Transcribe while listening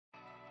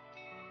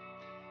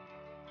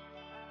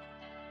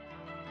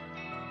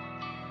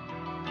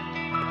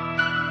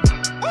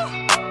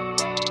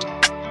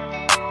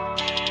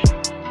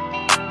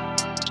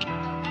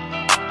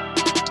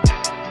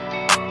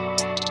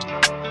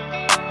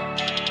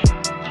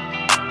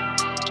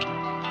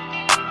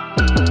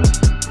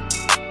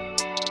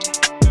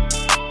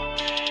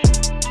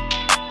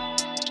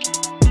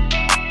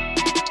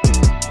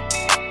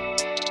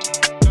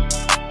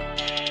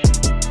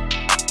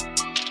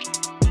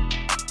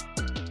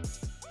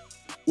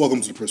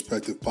Welcome to the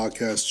Perspective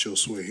Podcast.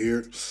 Josue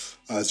here.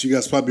 As you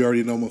guys probably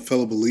already know, I'm a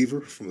fellow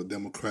believer from the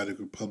Democratic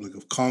Republic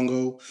of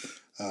Congo.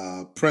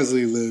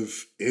 Presently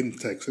live in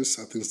Texas.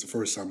 I think it's the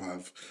first time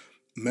I've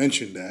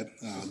mentioned that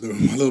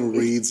during my little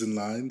reads and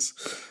lines.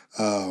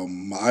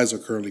 My eyes are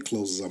currently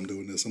closed as I'm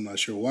doing this. I'm not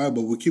sure why,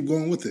 but we'll keep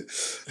going with it.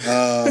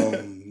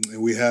 And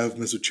we have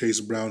Mr. Chase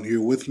Brown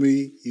here with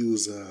me. He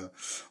was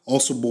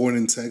also born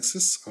in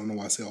Texas. I don't know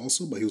why I say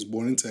also, but he was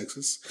born in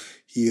Texas.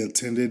 He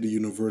attended the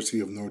University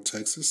of North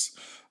Texas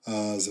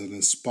as an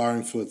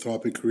inspiring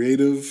philanthropic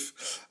creative.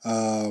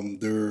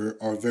 There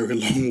are very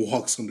long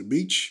walks on the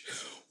beach.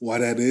 Why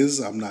that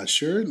is, I'm not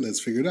sure. Let's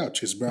figure it out.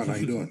 Chase Brown, how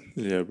you doing?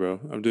 Yeah, bro.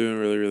 I'm doing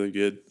really, really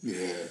good.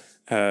 Yeah.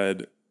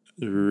 Had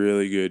a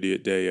really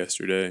good day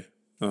yesterday.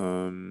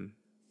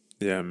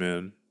 Yeah,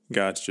 man.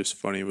 God's just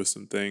funny with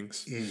some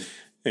things.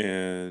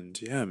 And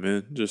yeah,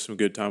 man, just some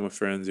good time with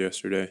friends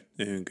yesterday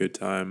and good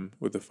time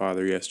with the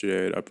father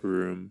yesterday at Upper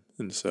Room.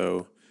 And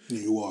so...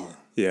 You are.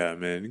 Yeah,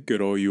 man.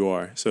 Good old you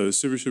are. So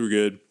super, super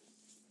good.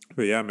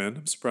 But yeah, man,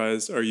 I'm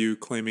surprised. Are you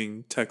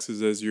claiming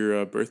Texas as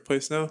your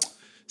birthplace now?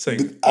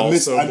 Saying I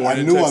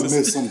knew I Texas?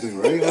 missed something,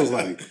 right? I was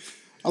like,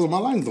 my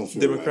lines don't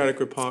feel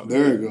Democratic right. Republic.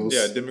 There it goes.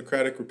 Yeah,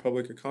 Democratic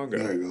Republic of Congo.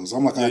 There it goes.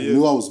 I'm like, I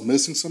knew I was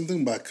missing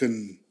something, but I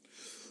couldn't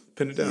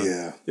pin it down.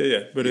 Yeah.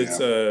 But it's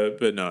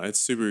but no, it's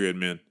super good,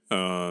 man.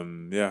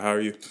 Yeah, how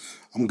are you?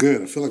 I'm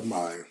good. I feel like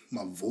my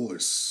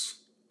voice,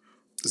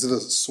 is it a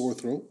sore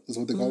throat? Is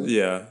that what they call it?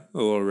 Yeah, a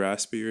little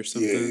raspy or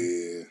something.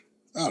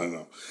 Yeah. I don't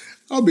know.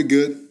 I'll be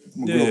good.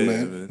 I'm a grown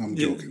man. I'm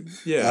joking.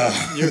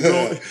 Yeah, you're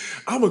grown.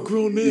 I'm a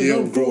grown man. Yeah,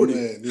 I'm a grown 40.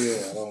 man.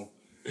 Yeah,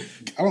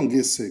 I don't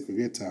get sick or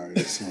get tired.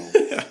 So,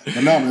 but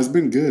no, man, it's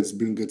been good. It's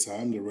been a good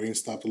time. The rain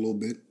stopped a little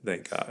bit.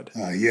 Thank God.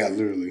 Yeah,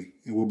 literally.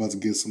 And we're about to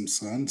get some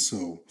sun,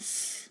 so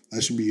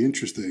that should be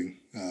interesting.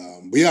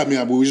 But yeah, I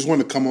mean, we just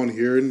wanted to come on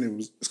here,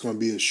 and it's going to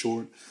be a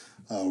short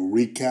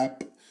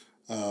recap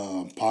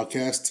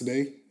podcast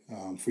today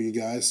for you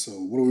guys. So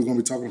what are we going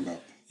to be talking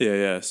about?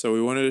 Yeah. So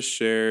we wanted to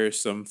share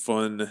some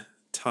fun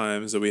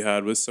times that we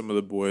had with some of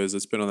the boys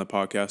that's been on the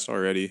podcast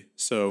already.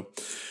 So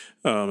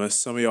as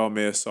some of y'all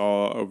may have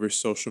saw over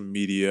social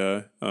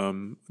media,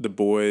 the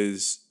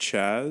boys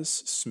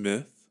Chaz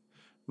Smith,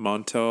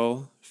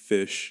 Montel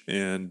Fish,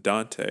 and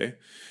Dante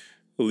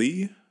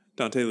Lee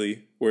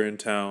were in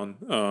town.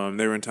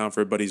 They were in town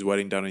for a buddy's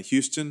wedding down in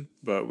Houston,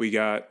 but we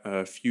got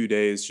a few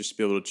days just to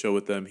be able to chill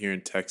with them here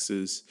in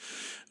Texas,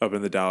 up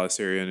in the Dallas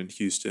area and in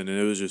Houston, and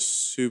it was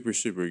just super,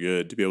 super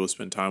good to be able to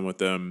spend time with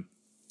them.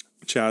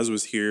 Chaz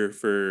was here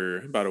for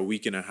about a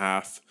week and a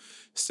half,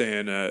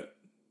 staying at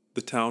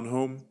the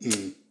townhome,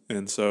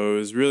 and so it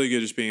was really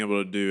good just being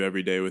able to do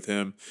every day with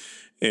him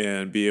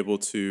and be able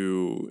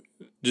to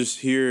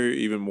just hear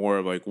even more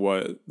of like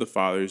what the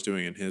father's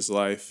doing in his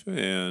life,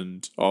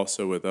 and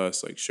also with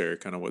us, like share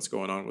kind of what's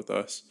going on with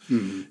us.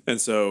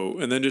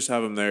 And then just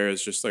have him there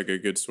as just like a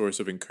good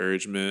source of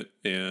encouragement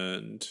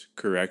and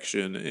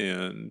correction,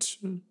 and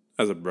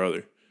as a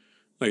brother,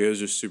 like it was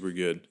just super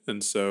good.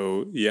 And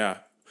so yeah,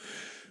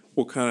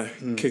 we'll kind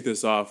of kick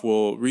this off.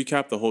 We'll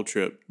recap the whole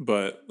trip,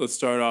 but let's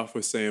start off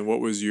with saying, what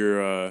was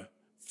your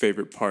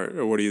favorite part,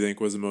 or what do you think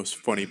was the most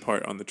funny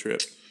part on the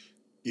trip?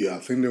 Yeah, I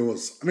think there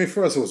was. I mean,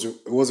 for us, it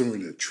wasn't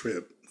really a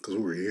trip because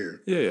we were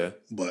here. Yeah.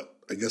 But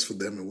I guess for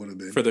them, it would have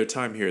been for their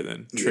time here.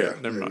 Then trip.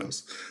 Yeah, never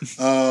mind.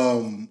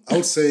 I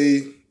would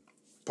say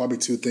probably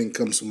two things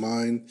comes to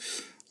mind.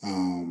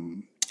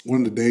 One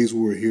of the days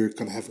we were here,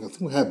 kind of having, I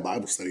think we had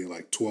Bible study at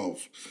like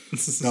 12.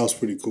 That was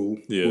pretty cool.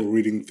 Yeah. We were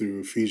reading through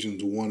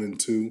Ephesians 1 and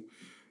 2.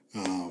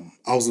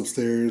 I was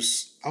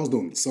upstairs. I was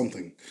doing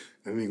something.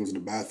 I think it was in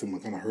the bathroom. I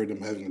kind of heard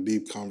them having a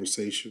deep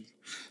conversation.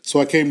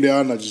 So I came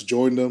down and I just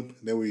joined them.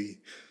 And then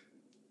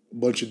a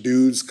bunch of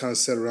dudes kind of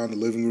sat around the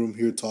living room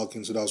here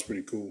talking. So that was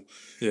pretty cool.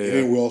 Yeah. And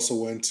then we also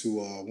went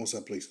to, what's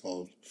that place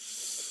called?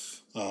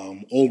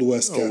 Old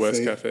West Cafe.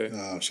 West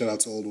Cafe. Shout out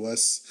to Old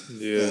West.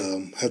 Yeah.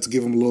 Had to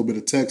give them a little bit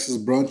of Texas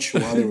brunch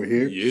while they were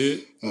here. Yeah.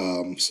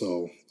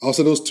 So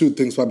also those two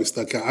things probably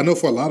stuck out. I know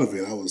for a lot of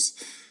it, I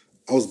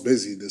was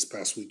busy this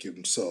past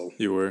weekend. So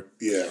You were.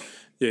 Yeah.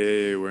 Yeah,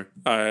 you were.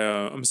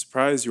 I'm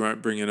surprised you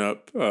aren't bringing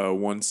up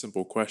one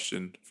simple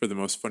question for the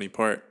most funny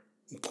part.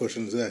 What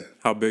question is that?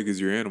 How big is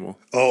your animal?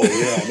 Oh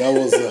yeah, that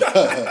was.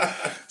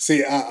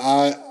 See,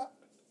 I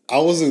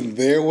wasn't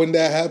there when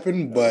that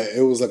happened, but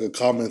it was like a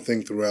common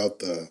thing throughout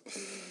the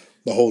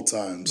whole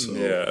time. So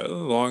yeah.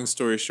 Long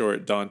story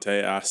short,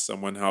 Dante asked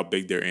someone how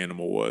big their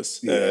animal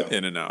was at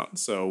In and Out.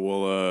 So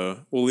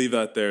we'll leave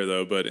that there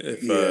though. But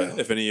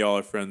if any of y'all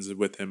are friends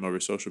with him over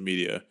social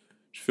media,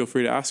 feel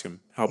free to ask him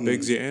how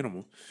big's your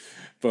animal.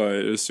 But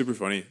it was super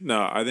funny.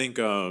 No, I think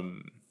for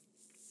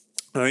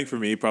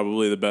me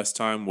probably the best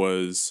time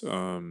was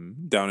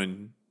down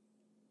in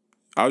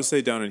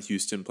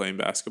Houston playing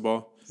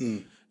basketball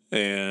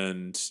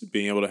and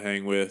being able to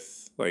hang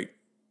with like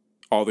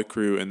all the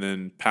crew, and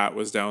then Pat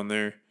was down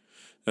there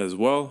as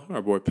well,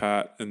 our boy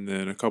Pat, and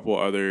then a couple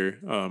other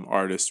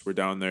artists were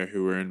down there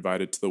who were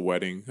invited to the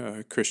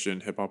wedding,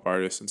 Christian hip hop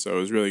artists, and so it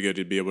was really good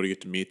to be able to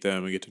get to meet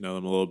them and get to know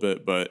them a little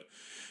bit. But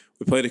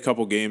we played a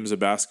couple games of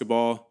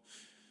basketball.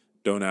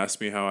 Don't ask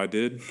me how I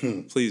did.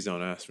 Please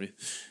don't ask me.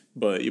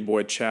 But your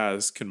boy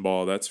Chaz can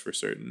ball, that's for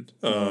certain.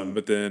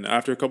 But then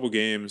after a couple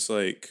games,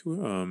 like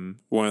one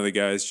of the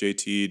guys,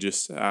 JT,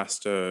 just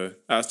asked a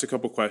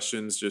couple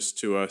questions just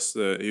to us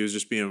that he was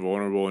just being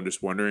vulnerable and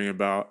just wondering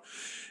about,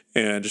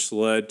 and just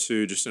led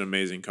to just an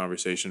amazing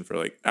conversation for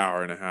like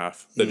hour and a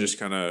half that just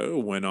kind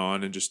of went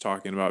on and just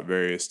talking about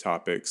various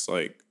topics,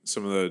 like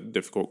some of the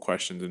difficult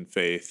questions in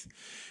faith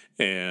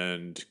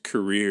and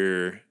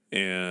career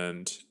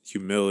and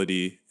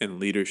humility and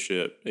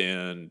leadership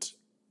and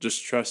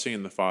just trusting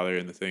in the Father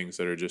and the things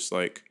that are just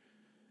like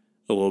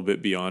a little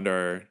bit beyond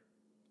our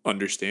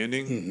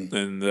understanding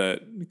and that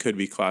could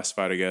be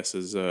classified, I guess,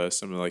 as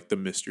some of like the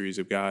mysteries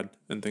of God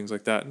and things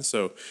like that. And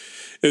so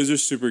it was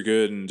just super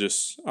good, and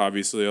just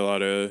obviously a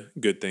lot of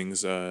good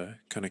things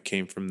kind of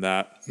came from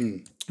that.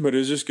 But it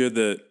was just good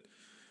that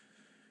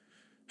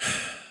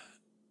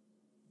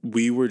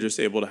we were just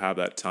able to have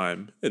that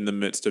time in the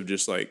midst of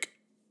just like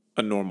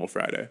a normal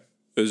Friday.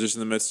 It was just in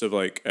the midst of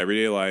like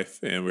everyday life,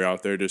 and we're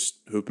out there just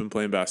hooping,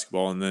 playing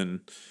basketball, and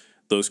then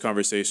those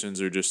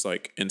conversations are just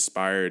like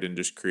inspired and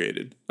just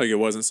created. Like it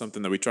wasn't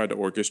something that we tried to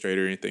orchestrate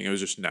or anything. It was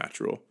just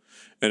natural.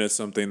 And it's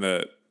something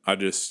that I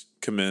just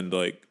commend,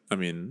 like, I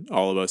mean,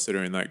 all of us that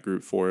are in that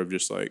group for, of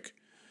just like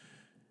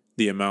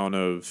the amount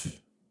of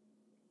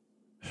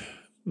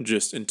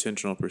just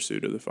intentional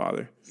pursuit of the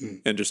Father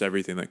and just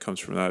everything that comes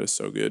from that is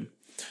so good.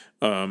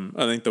 I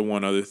think the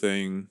one other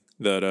thing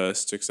that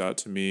sticks out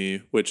to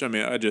me, which I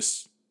mean,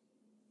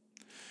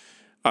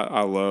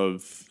 I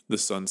love the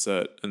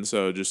sunset, and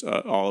so just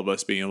all of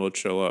us being able to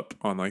chill up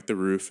on like the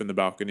roof and the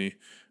balcony,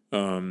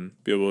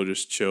 be able to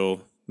just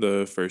chill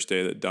the first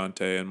day that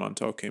Dante and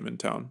Montel came in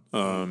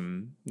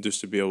town,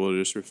 just to be able to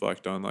just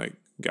reflect on like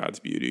God's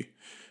beauty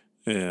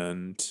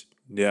and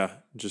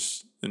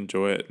just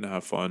enjoy it and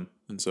have fun.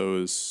 And so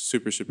it was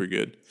super, super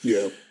good.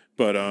 Yeah.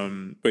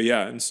 But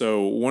yeah, and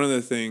so one of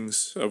the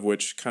things of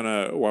which kind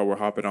of while we're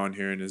hopping on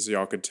here, and as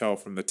y'all could tell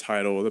from the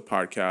title of the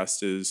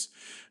podcast, is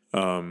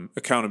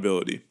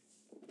accountability,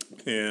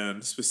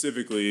 and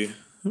specifically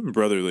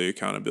brotherly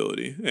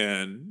accountability.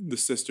 And the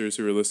sisters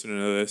who are listening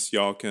to this,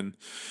 y'all can,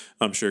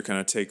 I'm sure, kind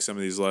of take some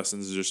of these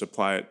lessons and just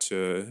apply it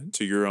to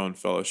your own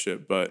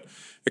fellowship. But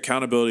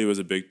accountability was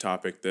a big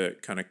topic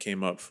that kind of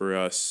came up for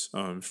us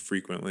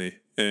frequently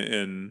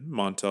in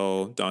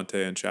Montel,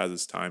 Dante, and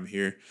Chaz's time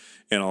here,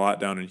 and a lot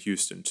down in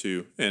Houston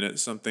too. And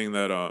it's something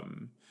that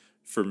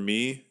for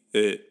me,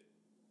 it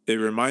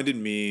reminded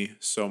me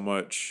so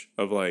much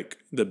of like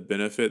the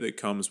benefit that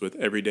comes with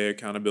everyday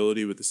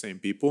accountability with the same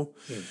people,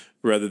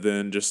 rather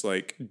than just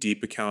like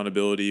deep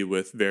accountability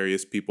with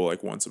various people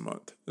like once a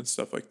month and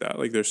stuff like that.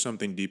 Like there's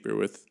something deeper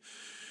with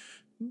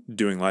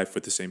doing life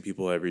with the same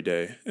people every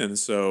day. And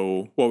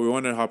so what we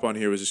wanted to hop on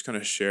here was just kind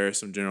of share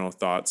some general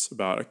thoughts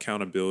about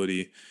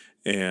accountability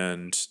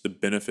and the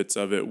benefits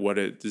of it, what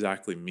it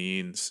exactly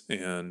means,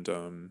 and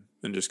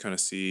just kind of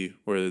see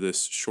where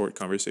this short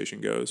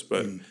conversation goes.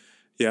 But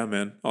yeah,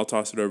 man, I'll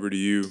toss it over to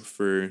you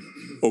for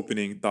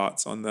opening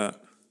thoughts on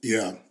that.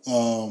 Yeah.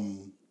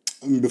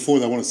 I mean, before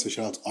that, I want to say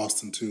shout out to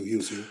Austin too. He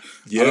was here.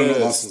 Yes, I don't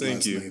know Austin's thank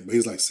last you. name, but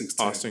he's like 6'10".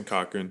 Austin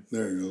Cochran.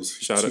 There he goes.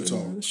 Shout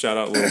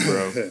out, little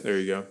bro. There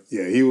you go.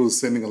 Yeah, he was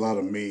sending a lot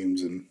of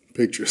memes and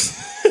pictures.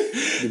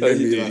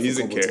 He's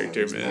a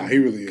character, man. Nah, he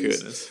really is.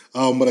 Goodness.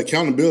 But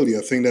accountability,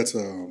 I think that's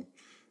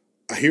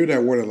I hear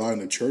that word a lot in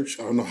the church.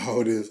 I don't know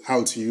how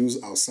it's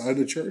used outside of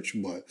the church,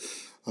 but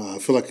I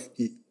feel like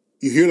you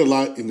hear it a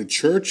lot in the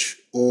church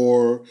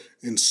or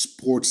in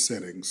sports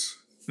settings.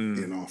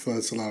 You know, I feel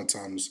that's a lot of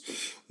times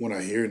when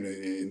I hear it,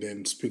 and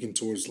then speaking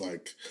towards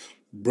like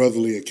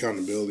brotherly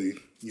accountability.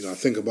 You know, I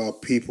think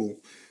about people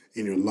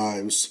in your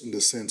lives, in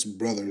the sense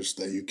brothers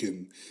that you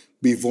can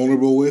be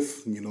vulnerable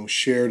with. You know,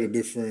 share the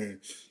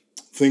different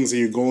things that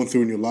you're going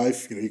through in your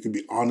life. You know, you can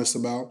be honest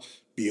about,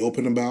 be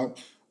open about,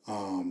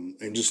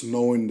 and just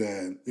knowing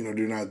that, you know,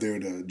 they're not there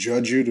to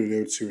judge you. They're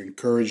there to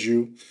encourage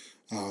you,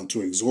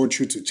 to exhort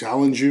you, to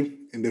challenge you,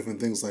 and different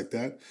things like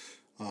that.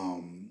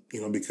 You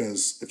know,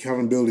 because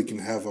accountability can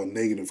have a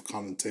negative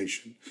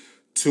connotation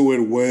to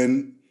it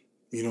when,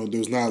 you know,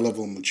 there's not a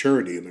level of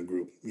maturity in the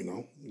group. You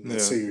know,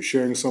 let's say you're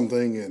sharing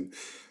something and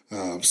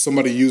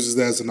somebody uses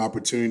that as an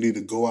opportunity to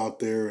go out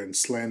there and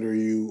slander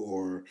you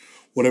or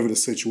whatever the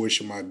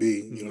situation might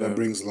be. You know, that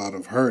brings a lot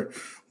of hurt.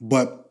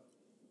 But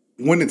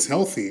when it's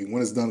healthy,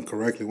 when it's done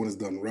correctly, when it's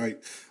done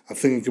right, I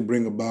think it could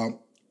bring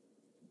about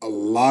a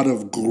lot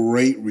of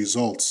great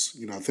results.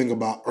 You know, I think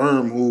about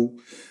Ermius,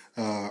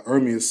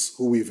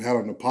 who we've had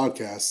on the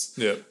podcast.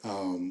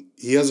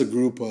 He has a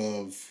group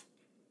of,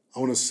 I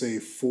want to say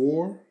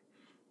four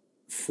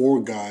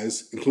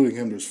guys, including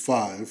him. There's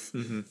 5.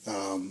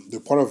 They're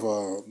part of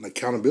an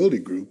accountability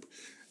group,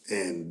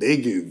 and they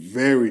get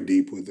very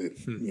deep with it.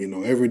 You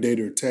know, every day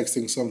they're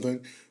texting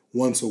something.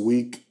 Once a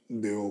week,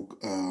 they'll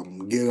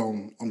get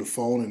on the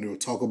phone and they'll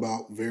talk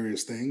about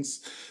various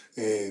things.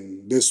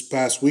 And this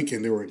past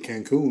weekend, they were in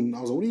Cancun.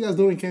 I was like, what are you guys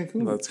doing in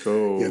Cancun? Let's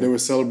go. Yeah, they were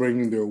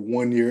celebrating their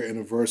 1-year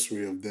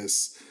anniversary of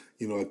this,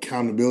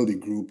 accountability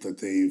group that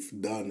they've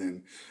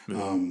done.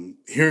 And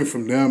hearing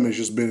from them has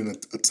just been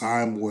a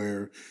time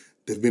where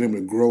they've been able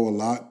to grow a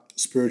lot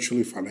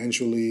spiritually,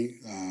 financially.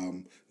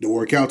 They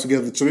work out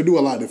together. So they do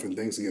a lot of different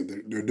things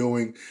together. They're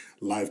doing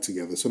life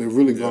together. So they've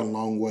really gone a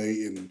long way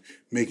in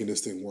making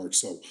this thing work.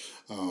 So,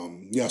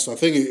 so I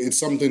think it's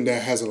something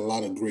that has a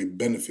lot of great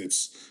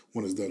benefits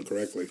when it's done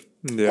correctly.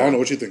 Yeah. I don't know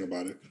what you think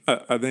about it.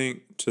 I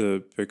think,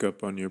 to pick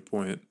up on your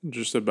point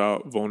just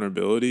about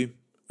vulnerability,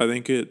 I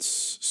think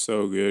it's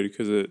so good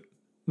because it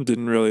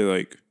didn't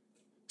really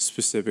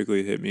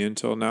specifically hit me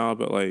until now,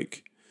 but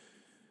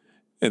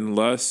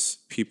unless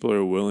people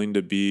are willing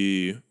to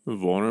be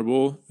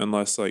vulnerable,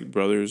 unless they're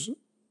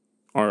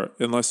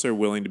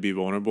willing to be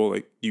vulnerable,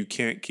 you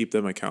can't keep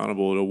them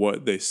accountable to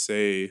what they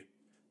say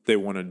they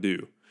want to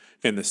do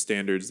and the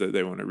standards that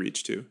they want to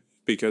reach to.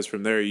 Because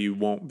from there, you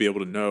won't be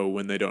able to know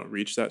when they don't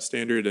reach that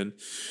standard, and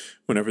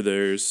whenever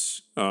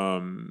there's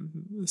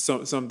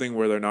something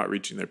where they're not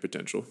reaching their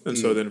potential. And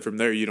so then from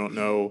there, you don't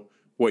know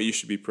what you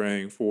should be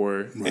praying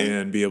for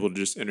and be able to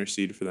just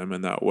intercede for them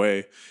in that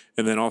way.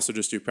 And then also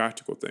just do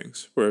practical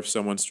things where if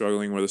someone's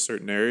struggling with a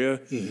certain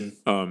area,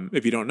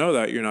 if you don't know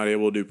that, you're not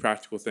able to do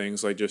practical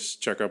things like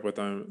just check up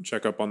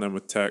on them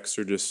with text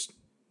or just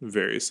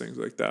various things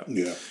like that.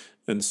 Yeah.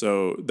 And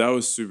so that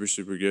was super,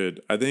 super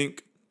good. I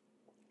think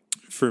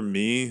for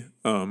me,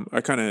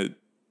 I kind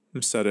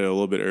of said it a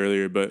little bit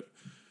earlier, but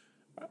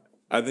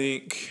I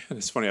think, and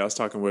it's funny, I was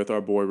talking with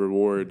our boy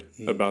Reward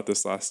about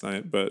this last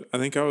night, but I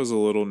think I was a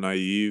little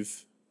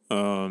naive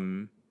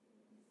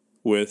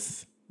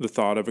with the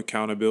thought of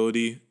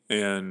accountability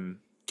and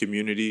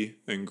community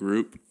and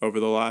group over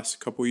the last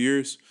couple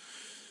years,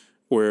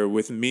 where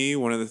with me,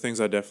 one of the things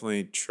I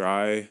definitely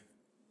try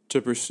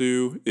to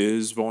pursue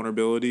is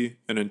vulnerability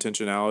and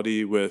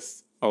intentionality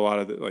with a lot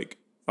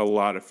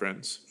of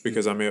friends,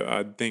 because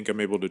I think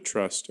I'm able to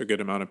trust a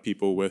good amount of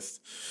people with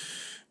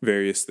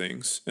various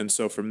things. And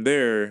so from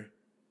there,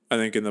 I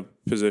think in the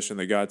position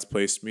that God's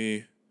placed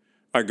me,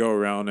 I go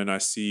around and I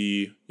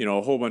see,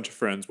 a whole bunch of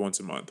friends once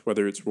a month,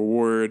 whether it's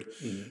Reward,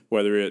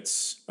 whether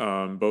it's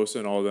Bosa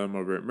and all of them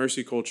over at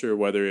Mercy Culture,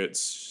 whether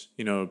it's,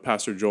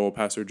 Pastor Joel,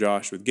 Pastor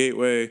Josh with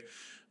Gateway,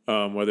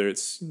 whether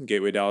it's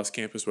Gateway Dallas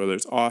campus, whether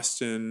it's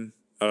Austin,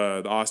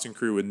 the Austin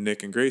crew with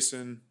Nick and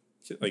Grayson,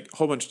 a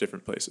whole bunch of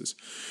different places.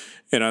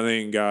 And I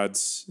think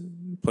God's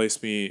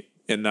placed me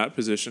in that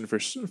position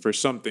for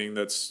something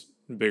that's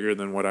bigger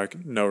than what I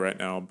know right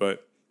now.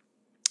 But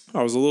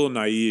I was a little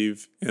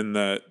naive in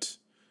that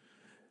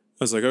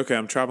I was like, okay,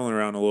 I'm traveling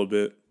around a little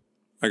bit.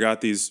 I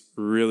got these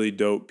really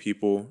dope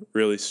people,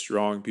 really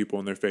strong people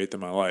in their faith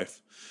in my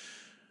life.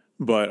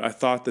 But I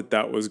thought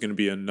that was going to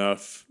be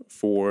enough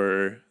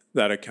for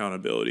that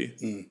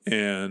accountability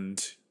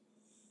and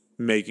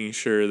making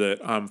sure that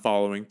I'm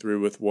following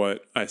through with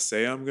what I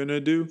say I'm going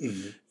to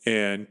do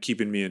and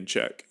keeping me in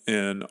check,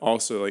 and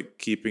also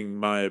keeping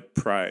my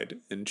pride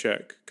in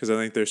check. Because I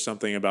think there's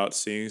something about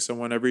seeing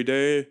someone every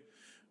day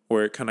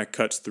where it kind of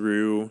cuts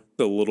through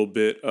the little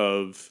bit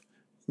of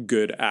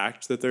good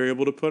act that they're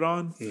able to put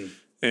on.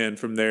 And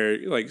from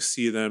there,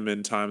 see them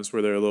in times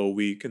where they're a little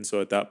weak. And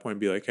so at that point,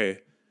 be like,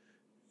 hey,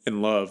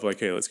 in love,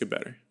 hey, let's get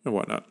better and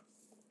whatnot.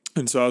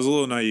 And so I was a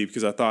little naive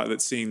because I thought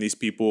that seeing these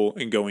people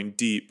and going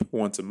deep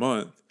once a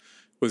month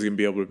was going to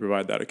be able to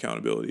provide that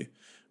accountability.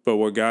 But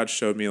what God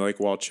showed me,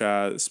 while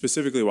Chaz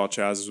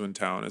was in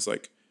town, is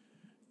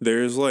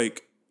there's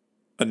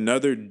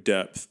another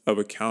depth of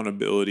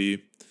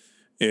accountability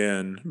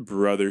and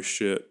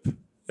brothership,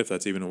 if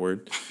that's even a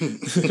word,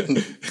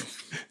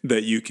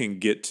 that you can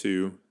get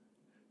to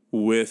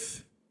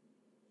with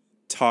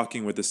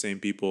talking with the same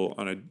people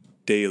on a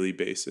daily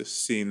basis,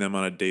 seeing them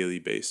on a daily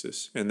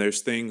basis. And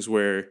there's things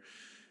where,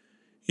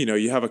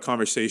 you have a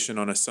conversation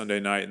on a Sunday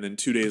night and then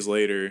 2 days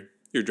later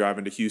you're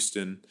driving to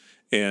Houston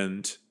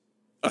and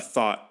a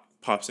thought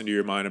pops into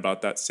your mind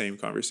about that same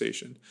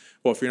conversation.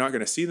 Well, if you're not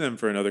going to see them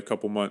for another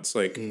couple months,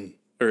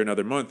 or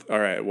another month, all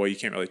right, well, you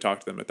can't really talk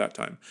to them at that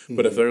time.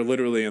 But if they're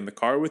literally in the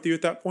car with you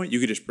at that point, you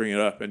could just bring it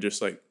up and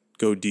just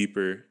go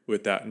deeper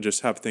with that and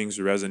just have things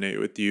resonate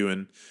with you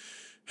and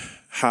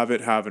have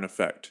it have an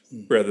effect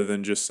rather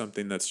than just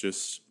something that's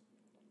just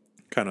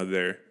kind of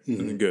there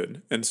and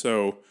good. And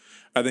so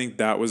I think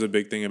that was a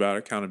big thing about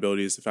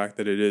accountability, is the fact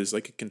that it is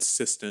a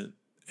consistent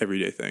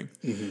everyday thing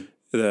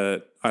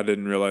that I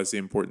didn't realize the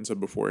importance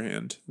of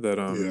beforehand that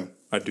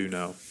I do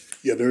now.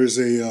 Yeah, there's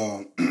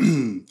a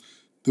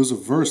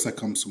verse that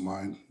comes to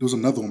mind. There's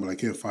another one, but I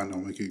can't find it.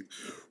 I'll make it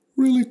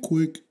really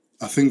quick.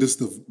 I think this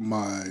is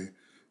my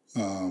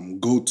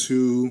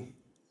go-to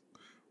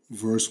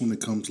verse when it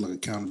comes to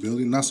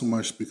accountability. Not so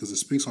much because it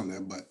speaks on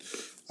that, but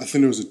I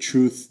think there's a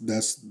truth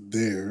that's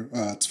there.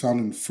 It's found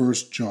in 1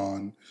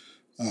 John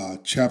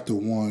chapter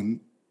 1,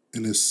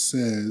 and it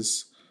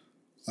says,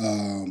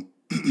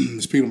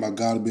 speaking about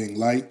God being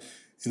light,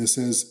 and it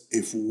says,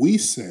 if we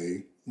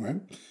say,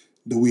 right,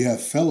 that we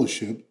have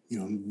fellowship,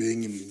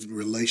 being in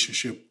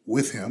relationship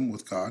with him,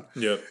 with God,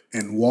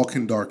 and walk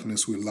in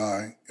darkness, we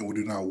lie, and we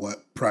do not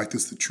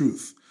practice the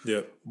truth.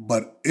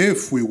 But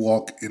if we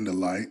walk in the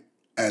light,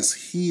 as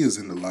he is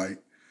in the light,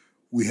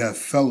 we have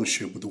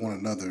fellowship with one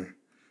another,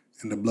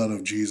 and the blood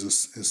of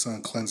Jesus, his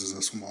son, cleanses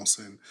us from all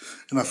sin.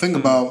 And I think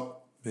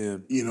about,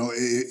 Man.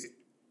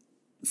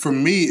 for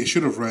me, it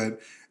should have read,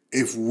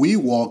 if we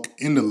walk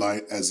in the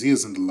light as he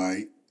is in the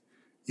light,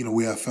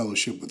 we have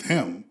fellowship with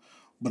him.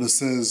 But it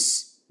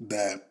says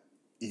that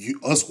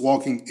us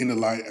walking in the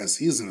light as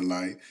he is in the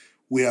light,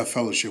 we have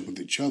fellowship with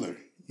each other.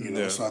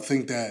 Yeah. So I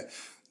think that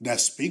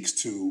speaks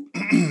to,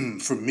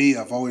 for me,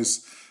 I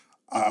always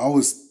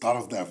thought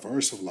of that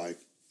verse of like,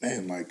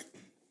 man, like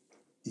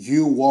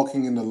you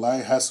walking in the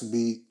light has to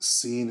be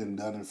seen and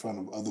done in front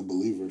of other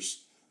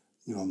believers.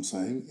 You know what I'm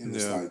saying? And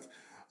it's like,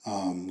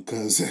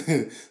 because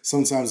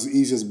sometimes it's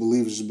easy as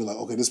believers to be like,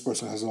 okay, this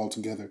person has it all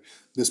together.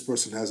 This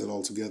person has it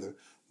all together.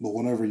 But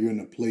whenever you're in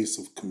a place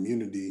of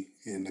community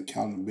and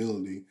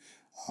accountability,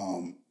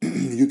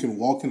 you can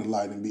walk in the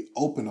light and be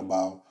open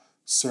about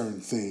certain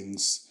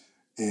things,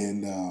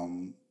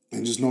 and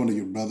just knowing that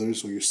your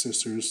brothers or your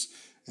sisters,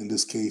 in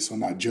this case, are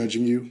not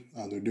judging you.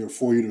 They're there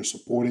for you. They're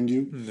supporting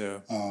you.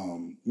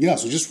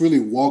 So just really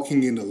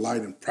walking in the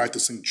light and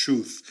practicing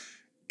truth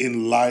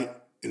in light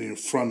and in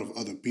front of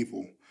other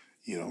people.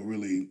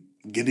 Really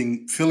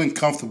feeling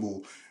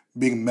comfortable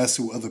being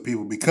messy with other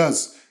people.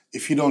 Because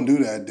if you don't do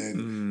that,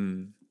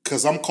 then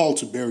because I'm called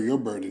to bear your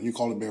burden, you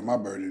called to bear my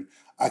burden.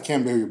 I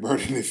can't bear your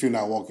burden if you're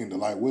not walking the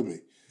light with me.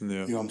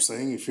 Yeah. You know what I'm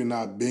saying? If you're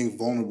not being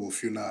vulnerable,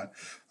 if you're not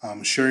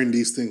sharing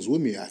these things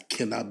with me, I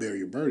cannot bear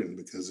your burden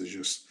because it's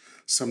just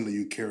something that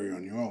you carry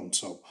on your own.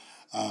 So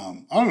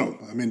I don't know.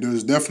 I mean,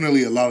 there's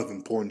definitely a lot of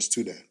importance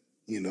to that.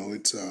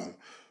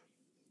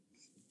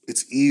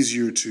 It's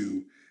easier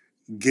to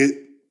get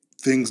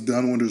things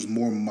done when there's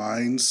more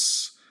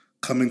minds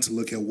coming to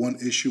look at one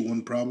issue,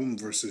 one problem,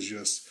 versus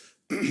just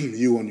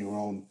you on your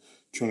own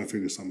trying to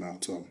figure something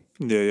out. So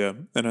Yeah.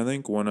 And I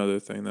think one other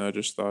thing that I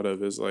just thought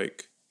of is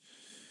like,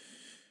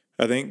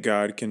 I think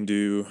God can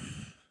do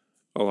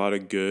a lot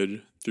of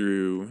good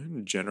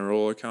through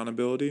general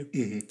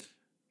accountability,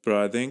 but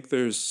I think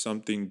there's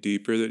something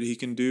deeper that he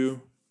can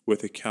do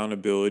with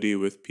accountability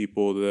with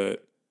people that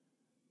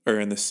are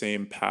in the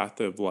same path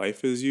of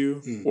life as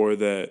you, or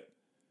that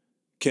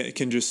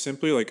can just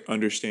simply like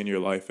understand your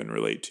life and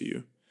relate to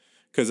you.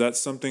 Because that's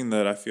something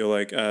that I feel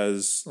like,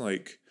 as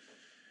like,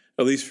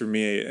 at least for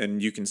me,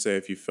 and you can say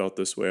if you felt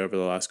this way over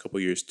the last couple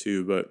of years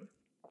too, but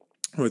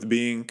with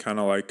being kind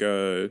of like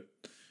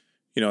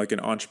like an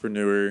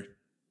entrepreneur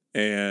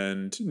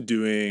and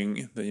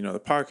doing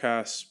the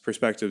podcast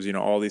perspectives,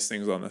 all these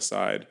things on the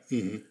side.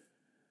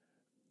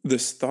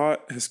 This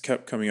thought has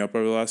kept coming up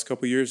over the last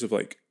couple of years of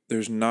like,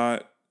 there's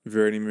not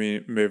very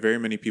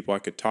many people I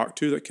could talk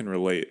to that can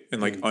relate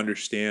and like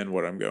understand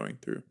what I'm going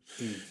through.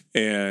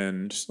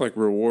 And like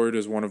Reward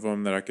is one of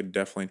them that I could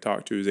definitely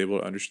talk to, is able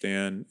to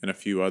understand, and a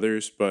few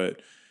others.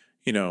 But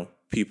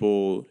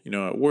people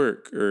at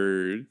work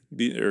or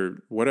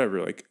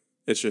whatever, like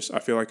it's just, I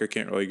feel like I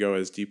can't really go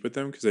as deep with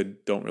them because I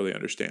don't really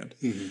understand.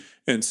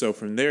 And so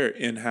from there,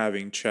 in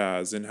having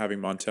Chaz and having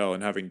Montel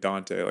and having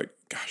Dante, like,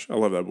 gosh, I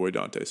love that boy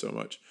Dante so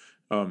much,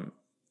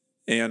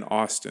 and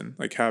Austin,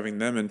 like having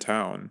them in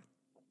town,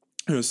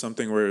 it was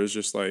something where it was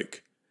just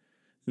like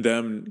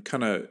them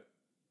kind of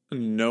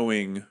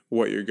knowing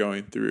what you're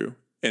going through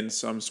in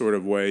some sort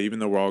of way, even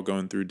though we're all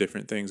going through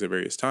different things at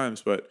various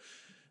times, but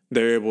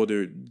they're able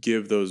to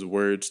give those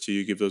words to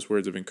you, give those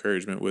words of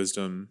encouragement,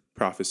 wisdom,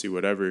 prophecy,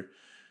 whatever,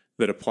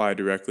 that apply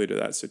directly to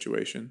that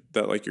situation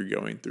that like you're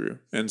going through.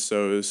 And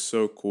so it's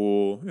so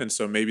cool. And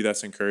so maybe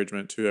that's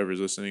encouragement to whoever's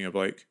listening of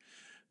like,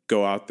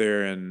 go out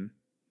there, and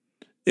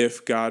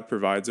if God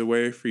provides a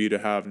way for you to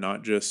have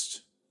not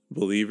just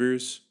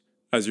believers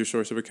as your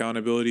source of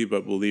accountability,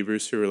 but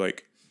believers who are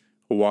like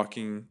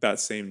walking that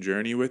same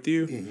journey with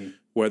you,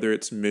 whether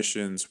it's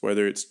missions,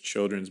 whether it's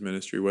children's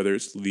ministry, whether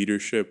it's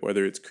leadership,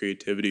 whether it's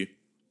creativity,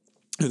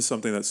 it's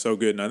something that's so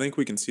good. And I think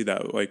we can see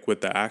that like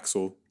with the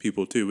Axel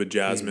people too, with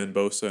Jasmine,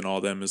 Bosa, and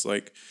all them, is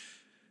like,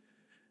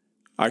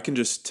 I can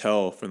just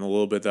tell from the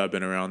little bit that I've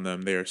been around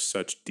them, they are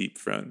such deep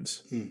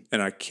friends.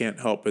 And I can't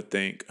help but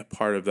think a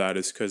part of that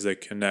is because they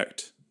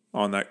connect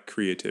on that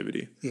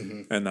creativity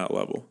and that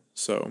level.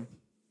 So,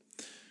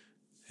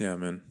 yeah,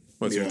 man.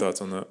 What's your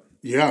thoughts on that?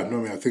 Yeah, no,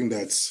 I mean, I think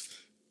that's,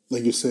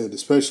 like you said,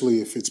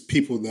 especially if it's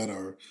people that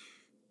are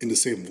in the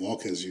same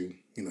walk as you,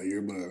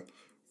 you're able to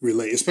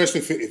relate, especially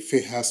if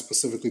it has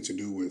specifically to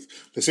do with,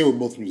 let's say we're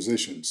both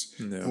musicians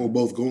and we're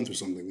both going through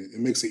something. It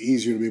makes it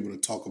easier to be able to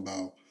talk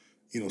about,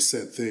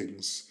 said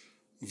things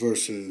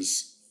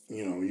versus,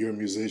 you're a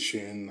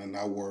musician and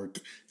I work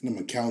and I'm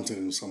an accountant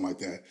and something like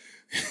that.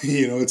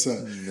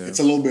 It's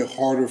a little bit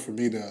harder for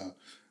me to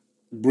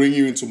bring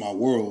you into my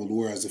world,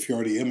 whereas if you're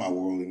already in my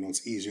world,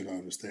 it's easier to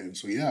understand.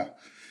 So I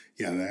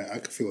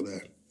can feel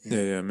that.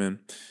 Yeah, man.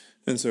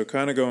 And so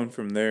kind of going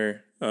from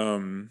there,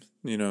 kind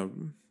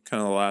of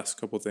the last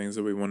couple things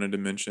that we wanted to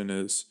mention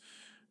is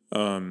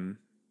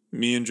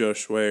me and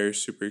Josue are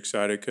super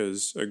excited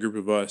because a group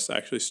of us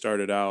actually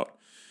started up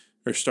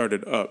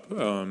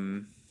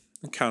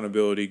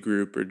accountability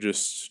group, or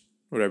just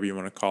whatever you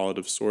want to call it,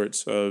 of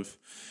sorts of,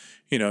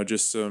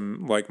 just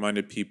some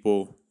like-minded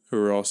people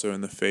who are also in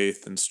the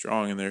faith and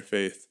strong in their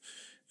faith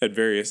at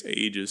various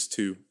ages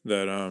too,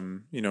 that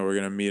we're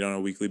going to meet on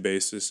a weekly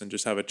basis and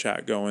just have a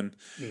chat going,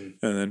 and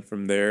then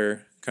from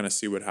there kind of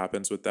see what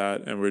happens with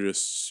that. And we're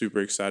just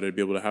super excited to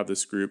be able to have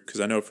this group,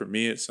 because I know for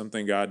me it's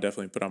something God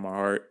definitely put on my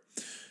heart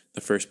the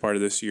first part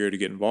of this year to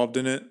get involved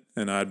in it,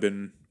 and I'd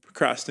been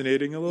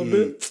procrastinating a little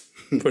bit,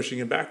 pushing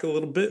it back a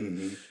little bit.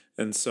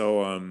 And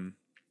so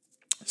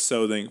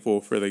so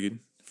thankful for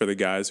the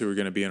guys who are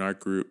going to be in our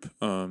group,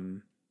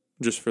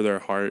 just for their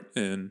heart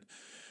and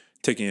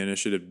taking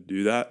initiative to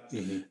do that.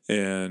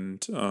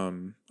 And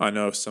I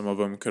know some of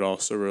them could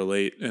also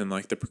relate in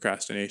like the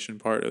procrastination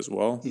part as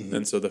well.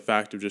 And so the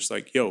fact of just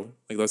like, yo,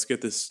 like let's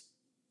get this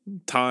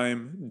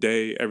time,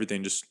 day,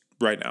 everything just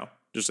right now,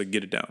 just like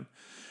get it down.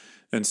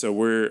 And so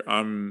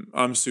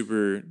I'm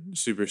super,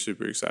 super,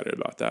 super excited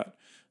about that,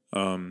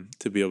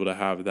 to be able to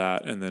have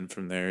that, and then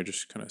from there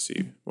just kind of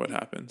see what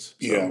happens.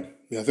 So.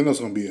 Yeah, I think that's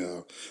going to be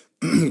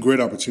a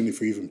great opportunity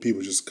for even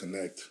people just to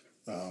connect.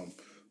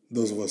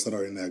 Those of us that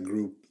are in that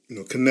group,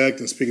 connect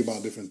and speak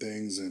about different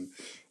things, and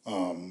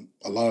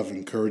a lot of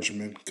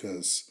encouragement,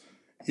 because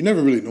you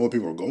never really know what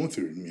people are going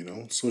through.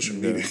 Social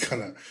media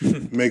kind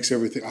of makes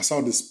everything. I saw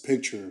this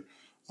picture.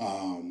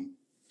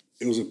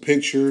 It was a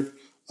picture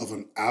of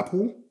an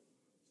apple,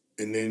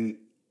 and then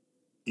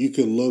you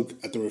could look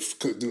at there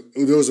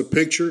was a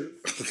picture.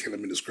 Okay, let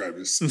me describe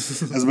this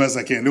as best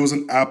I can. There was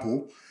an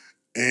apple,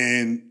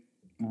 and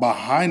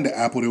behind the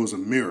apple there was a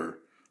mirror,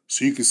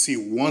 so you could see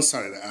one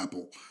side of the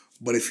apple.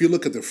 But if you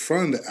look at the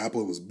front of the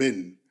apple, it was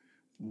bitten.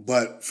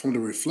 But from the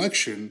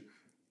reflection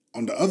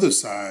on the other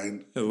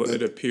side,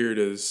 it appeared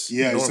as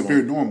normal. It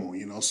appeared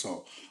normal.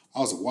 So I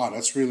was like, wow,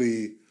 that's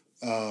really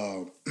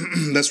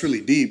that's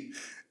really deep.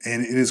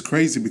 And it is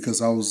crazy,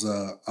 because I was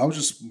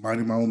just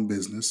minding my own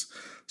business,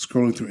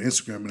 scrolling through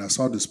Instagram, and I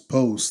saw this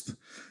post.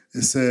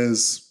 It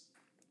says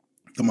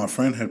that my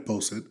friend had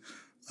posted,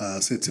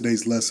 said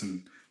today's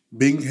lesson: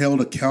 being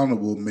held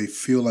accountable may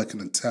feel like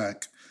an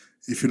attack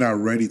if you're not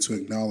ready to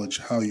acknowledge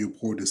how your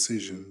poor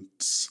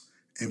decisions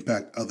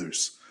impact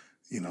others.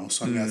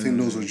 So I think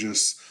those are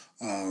just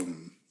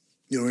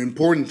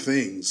important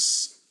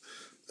things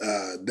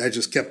that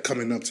just kept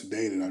coming up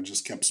today that I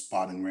just kept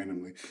spotting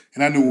randomly.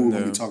 And I knew we were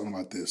going to be talking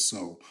about this.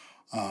 So,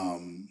 I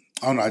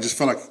don't know. I just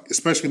felt like,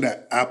 especially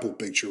that apple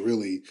picture,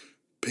 really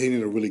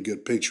painted a really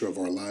good picture of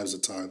our lives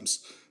at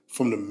times.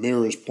 From the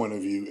mirror's point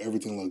of view,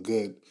 everything looked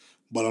good.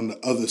 But on the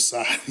other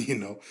side,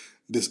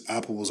 this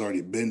apple was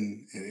already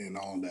bitten and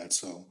all of that.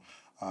 So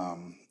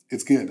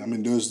it's good. I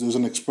mean, there's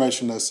an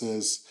expression that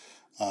says,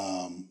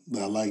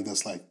 that I like,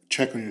 that's like,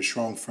 check on your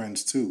strong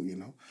friends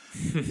too,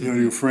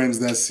 your friends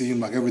that seem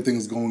like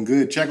everything's going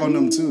good, check on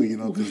them too,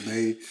 because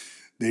they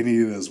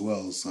need it as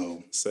well.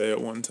 So say it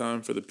one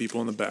time for the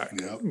people in the back.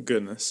 Yep.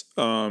 Goodness.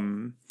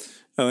 I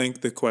think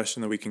the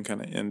question that we can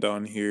kind of end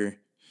on here,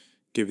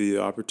 give you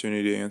the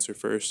opportunity to answer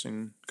first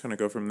and kind of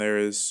go from there,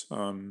 is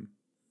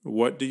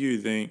what do you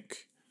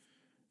think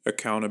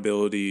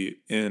accountability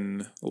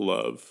in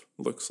love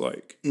looks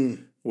like?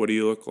 What do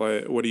you look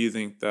like? What do you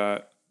think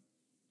that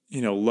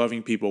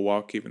loving people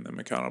while keeping them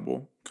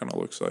accountable kind of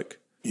looks like?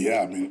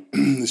 Yeah, I mean,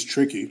 it's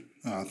tricky.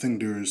 I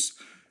think there's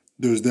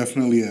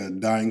definitely a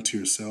dying to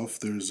yourself.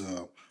 There's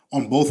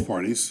on both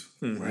parties,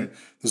 right?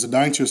 There's a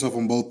dying to yourself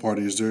on both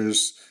parties.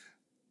 There's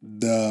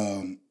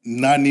the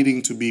not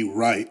needing to be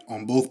right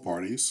on both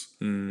parties.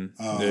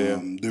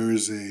 There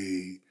is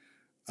a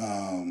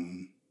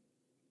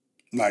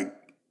like,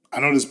 I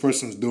know this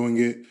person's doing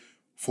it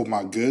for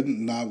my good,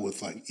 not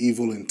with like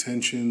evil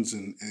intentions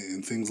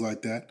and things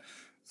like that.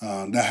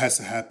 That has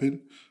to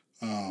happen.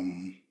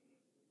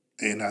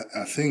 And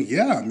I think,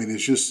 I mean,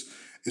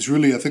 it's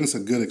really, I think it's a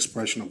good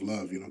expression of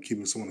love,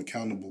 keeping someone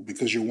accountable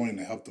because you're wanting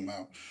to help them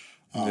out.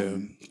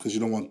 Because you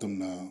don't want them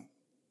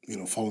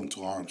to, fall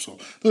into harm. So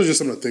those are just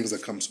some of the things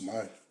that come to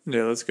mind.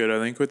 Yeah, that's good. I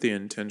think with the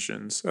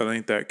intentions, I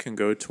think that can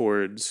go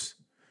towards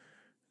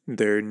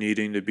there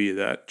needing to be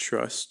that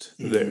trust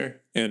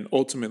there. And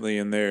ultimately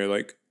in there,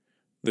 like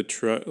the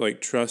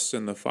trust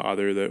in the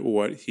Father that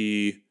what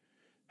he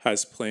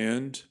has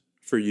planned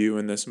for you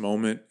in this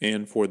moment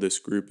and for this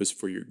group is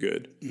for your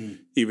good,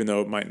 even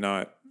though it might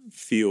not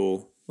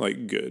feel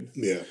like good.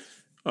 Yeah.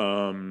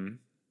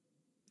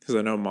 Because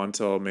I know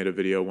Montel made a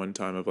video one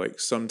time of like,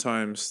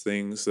 sometimes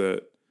things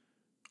that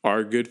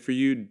are good for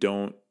you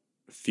don't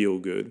feel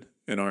good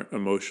and aren't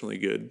emotionally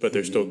good, but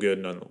they're still good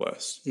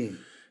nonetheless.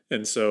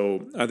 And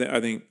so I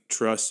think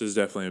trust is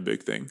definitely a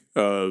big thing.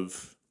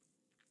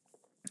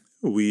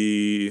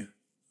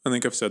 I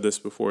think I've said this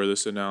before,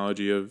 this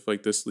analogy of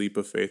like this leap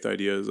of faith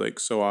idea is like,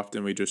 so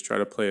often we just try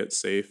to play it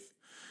safe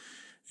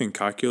and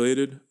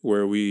calculated,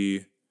 where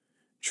we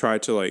try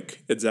to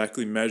like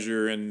exactly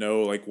measure and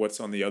know like what's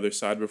on the other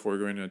side before we're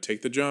going to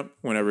take the jump.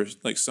 Whenever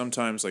like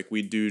sometimes like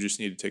we do just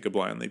need to take a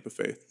blind leap of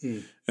faith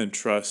and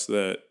trust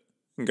that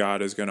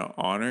God is going to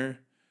honor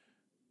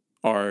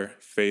our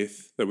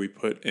faith that we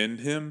put in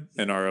him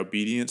and our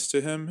obedience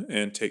to him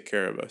and take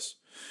care of us.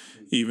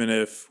 even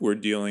if we're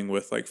dealing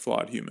with like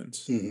flawed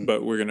humans.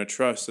 But we're going to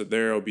trust that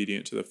they're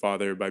obedient to the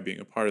Father by being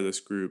a part of this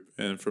group,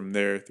 and from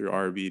there, through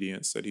our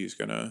obedience, that He's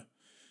gonna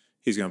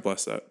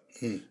bless that.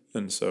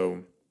 And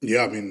so,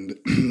 yeah, I mean,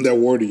 that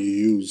word that you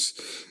use,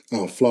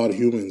 flawed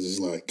humans, is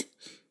like,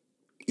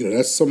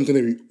 that's something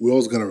that we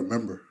always got to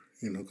remember,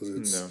 because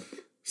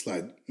it's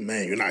like,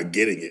 man, you're not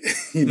getting it.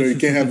 You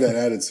can't have that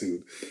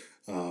attitude.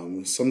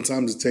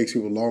 Sometimes it takes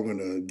people longer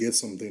to get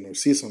something or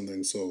see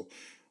something. So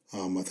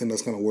I think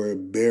that's kind of where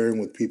bearing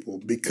with people,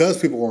 because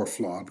people are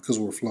flawed, because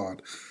we're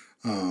flawed,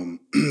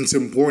 it's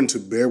important to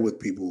bear with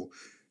people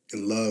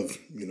in love,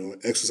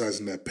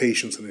 exercising that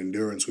patience and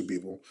endurance with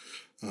people.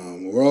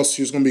 Or else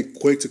you're just going to be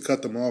quick to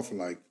cut them off and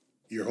like,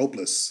 you're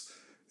hopeless.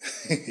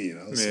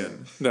 Man,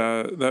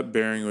 so. that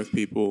bearing with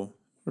people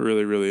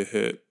really, really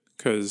hit,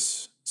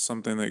 because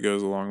something that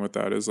goes along with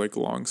that is like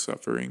long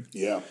suffering.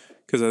 Yeah.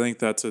 Because I think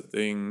that's a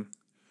thing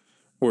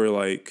where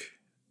like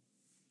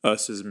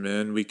us as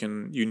men, we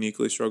can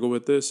uniquely struggle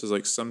with this, is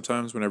like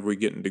sometimes whenever we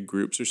get into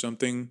groups or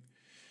something,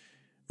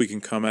 we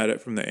can come at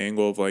it from the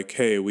angle of like,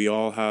 hey, we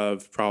all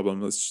have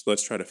problems.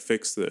 Let's try to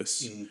fix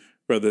this.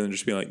 Rather than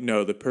just being like,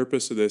 no, the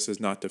purpose of this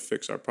is not to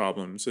fix our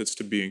problems. It's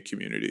to be in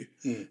community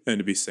and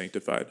to be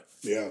sanctified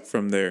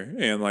from there.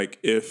 And like,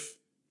 if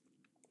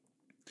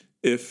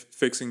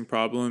fixing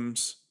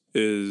problems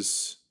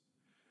is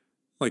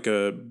like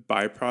a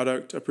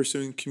byproduct of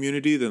pursuing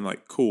community, then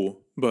like, cool.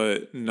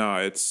 But nah,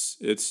 it's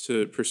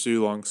to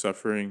pursue long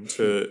suffering,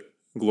 to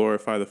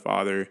glorify the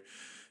Father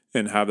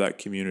and have that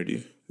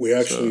community. We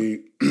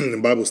actually,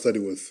 in Bible study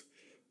with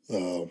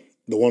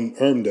the one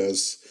Herm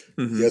does,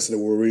 yesterday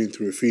we were reading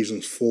through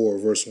Ephesians 4,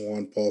 verse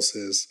 1. Paul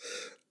says,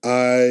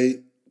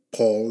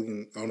 Paul,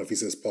 I don't know if he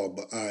says Paul,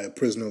 but I, a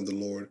prisoner of the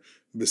Lord,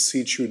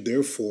 beseech you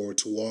therefore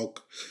to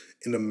walk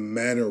in a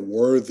manner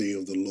worthy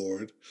of the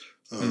Lord,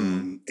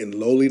 in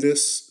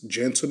lowliness,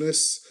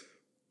 gentleness,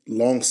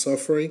 long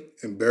suffering,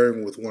 and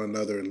bearing with one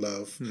another in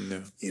love.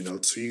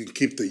 So you can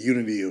keep the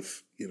unity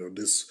of,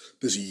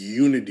 this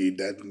unity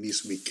that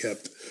needs to be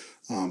kept.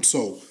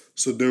 So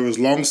there was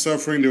long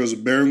suffering, there was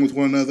bearing with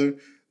one another,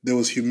 there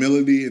was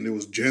humility, and there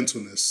was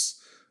gentleness.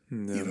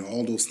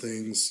 All those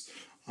things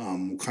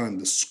kind of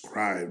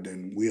described.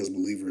 And we as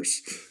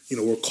believers,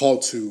 we're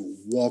called to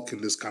walk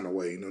in this kind of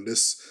way.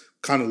 This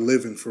kind of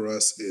living for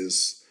us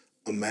is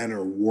a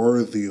manner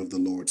worthy of the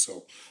Lord.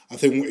 So I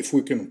think if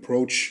we can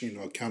approach,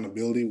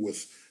 accountability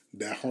with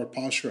that heart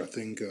posture, I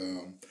think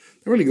that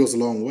really goes a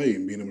long way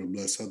in being able to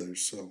bless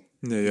others. So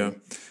yeah.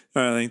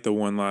 I think the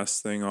one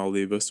last thing I'll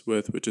leave us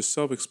with, which is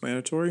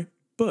self-explanatory,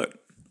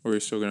 but we're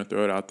still going to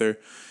throw it out there,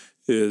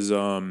 is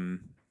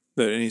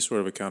that any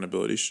sort of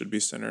accountability should be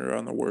centered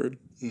around the Word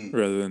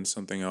rather than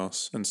something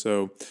else. And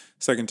so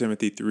 2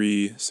 Timothy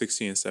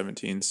 3:16 and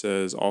 17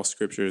 says, all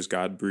Scripture is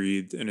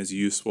God-breathed and is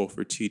useful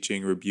for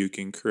teaching,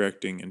 rebuking,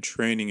 correcting, and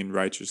training in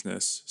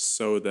righteousness,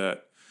 so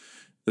that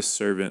the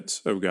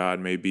servants of God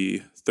may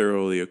be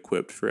thoroughly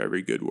equipped for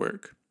every good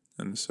work.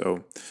 And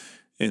so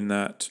in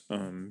that,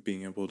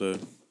 being able to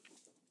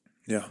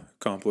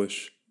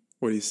accomplish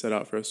what He set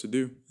out for us to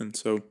do. And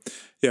so,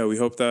 we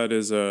hope that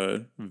is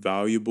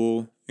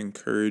valuable,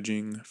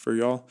 encouraging for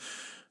y'all.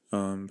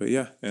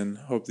 And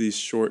hope these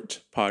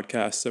short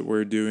podcasts that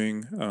we're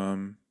doing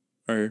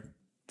are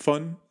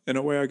fun in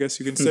a way, I guess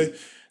you can say.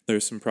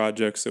 There's some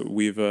projects that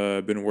we've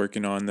been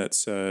working on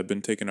that's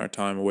been taking our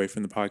time away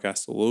from the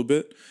podcast a little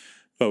bit.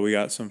 But we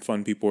got some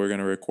fun people we're going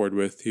to record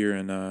with here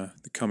in the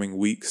coming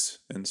weeks.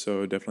 And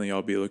so definitely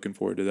I'll be looking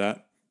forward to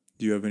that.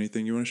 Do you have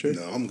anything you want to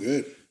share? No, I'm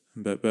good.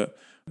 But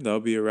that'll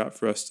be a wrap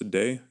for us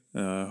today.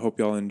 Hope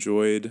y'all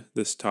enjoyed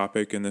this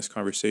topic and this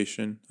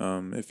conversation.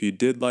 If you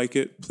did like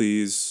it,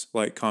 please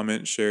like,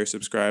 comment, share,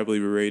 subscribe,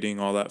 leave a rating,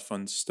 all that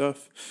fun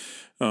stuff.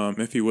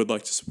 If you would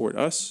like to support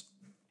us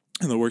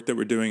and the work that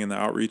we're doing in the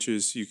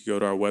outreaches, you can go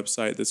to our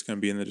website that's going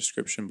to be in the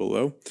description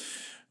below.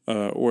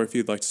 Or if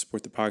you'd like to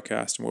support the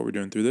podcast and what we're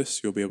doing through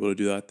this, you'll be able to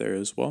do that there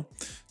as well.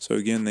 So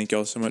again, thank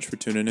y'all so much for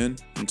tuning in.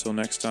 Until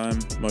next time,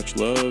 much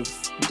love.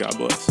 God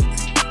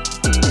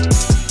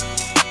bless.